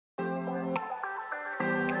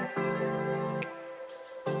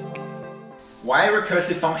Why are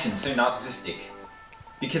recursive functions so narcissistic?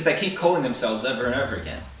 Because they keep calling themselves over and over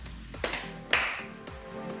again.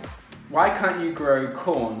 Why can't you grow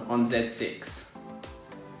corn on Z6?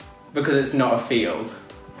 Because it's not a field.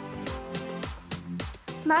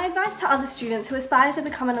 My advice to other students who aspire to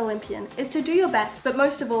become an Olympian is to do your best, but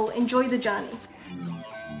most of all, enjoy the journey.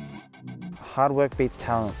 Hard work beats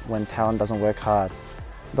talent when talent doesn't work hard.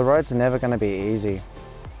 The road's never going to be easy,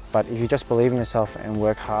 but if you just believe in yourself and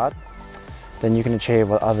work hard, then you can achieve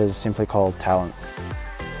what others simply call talent.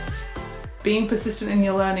 Being persistent in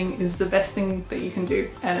your learning is the best thing that you can do,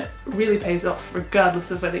 and it really pays off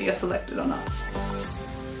regardless of whether you're selected or not.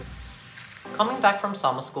 Coming back from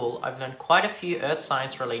summer school, I've learned quite a few earth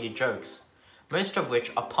science related jokes, most of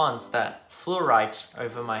which are puns that flew right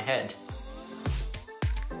over my head.